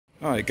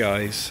Alright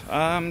guys,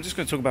 I'm just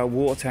going to talk about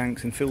water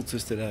tanks and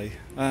filters today.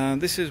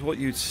 This is what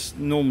you'd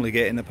normally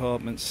get in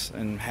apartments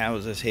and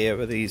houses here,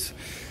 are these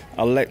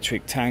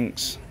electric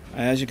tanks.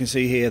 As you can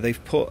see here,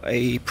 they've put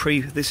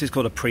this is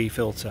called a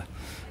pre-filter.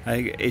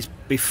 It's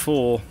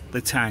before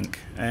the tank,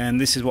 and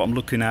this is what I'm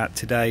looking at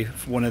today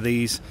for one of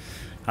these,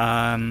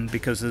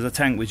 because there's a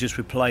tank we just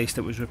replaced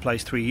that was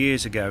replaced 3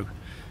 years ago,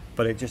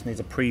 but it just needs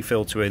a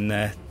pre-filter in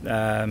there,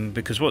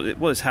 because what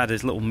it's had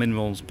is little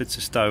minerals, bits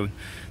of stone.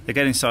 They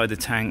get inside the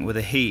tank with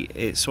the heat.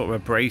 It's sort of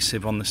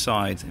abrasive on the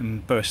side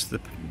and burst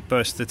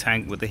the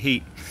tank with the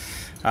heat.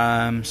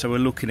 So we're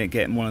looking at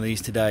getting one of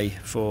these today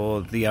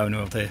for the owner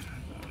of the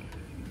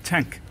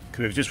tank,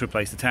 because we've just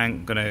replaced the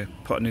tank. Going to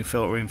put a new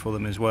filter in for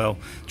them as well,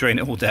 drain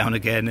it all down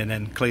again, and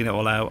then clean it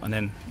all out, and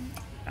then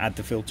add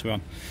the filter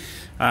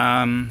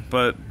on.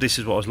 But this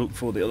is what I was looking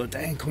for the other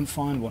day and couldn't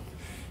find one.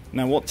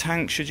 Now, what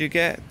tank should you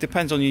get?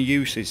 Depends on your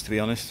usage, to be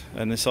honest,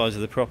 and the size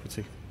of the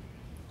property.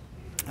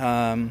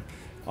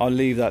 I'll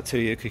leave that to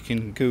you, because you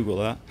can Google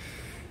that.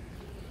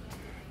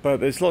 But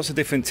there's lots of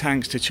different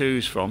tanks to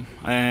choose from,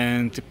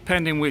 and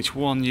depending which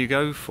one you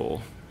go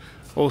for,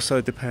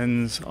 also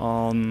depends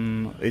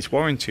on its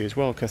warranty as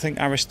well. Because I think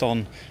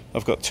Ariston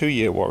have got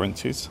 2-year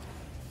warranties,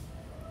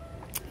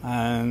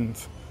 and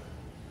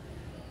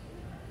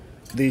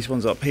these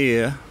ones up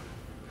here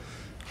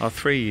are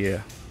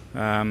 3-year.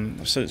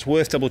 So it's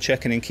worth double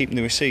checking and keeping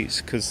the receipts,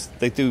 because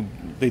they do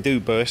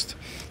burst.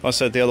 Like I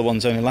said, the other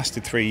one's only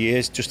lasted 3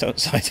 years, just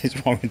outside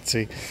its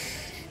warranty.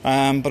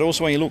 But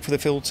also, when you look for the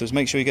filters,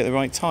 make sure you get the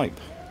right type.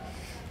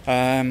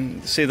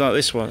 See, like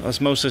this one,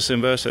 osmosis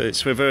inversa,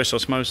 it's reverse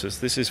osmosis.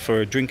 This is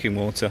for drinking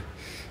water.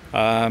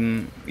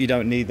 You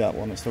don't need that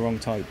one, it's the wrong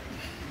type.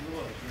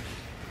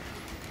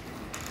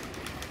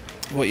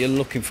 What you're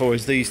looking for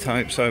is these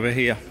types over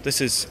here. This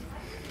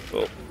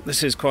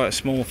is quite a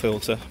small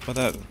filter, but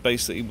that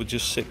basically would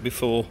just sit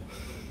before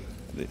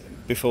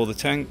the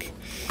tank.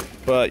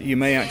 But you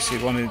may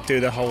actually want to do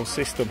the whole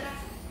system.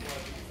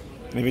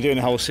 And if you're doing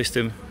the whole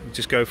system,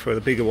 just go for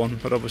the bigger one.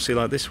 But obviously,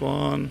 like this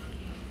one,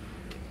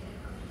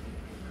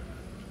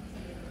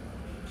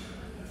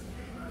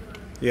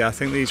 yeah, I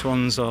think these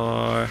ones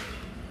are,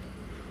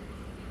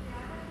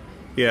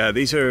 yeah,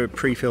 these are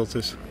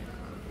pre-filters.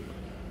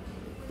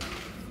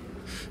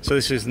 So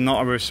this is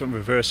not a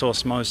reverse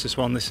osmosis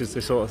one. This is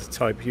the sort of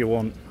type you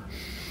want.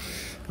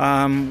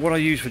 What I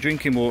use for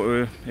drinking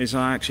water is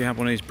I actually have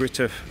one of these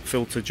Brita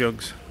filter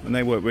jugs, and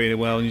they work really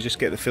well. And you just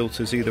get the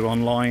filters either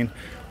online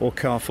or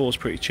Carrefour's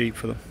pretty cheap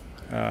for them.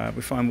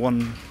 We find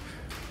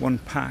one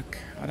pack.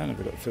 I don't know if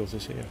we've got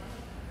filters here.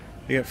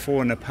 You get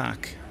 4 in a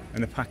pack,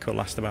 and the pack will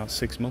last about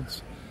 6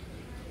 months.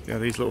 Yeah,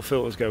 these little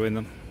filters go in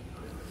them.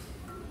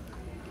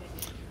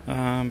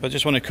 But I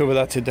just want to cover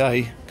that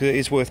today, because it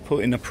is worth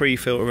putting a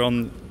pre-filter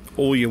on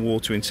all your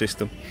watering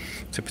system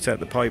to protect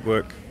the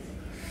pipework,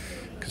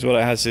 because what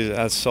it has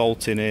is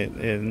salt in it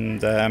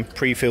and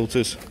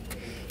pre-filters.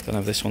 I don't know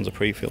if this one's a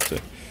pre-filter,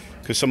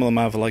 because some of them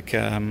have like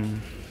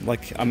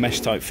a mesh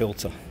type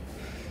filter.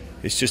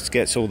 It just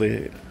gets all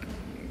the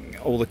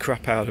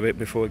crap out of it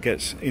before it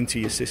gets into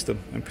your system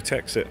and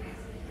protects it.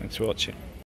 Thanks for watching.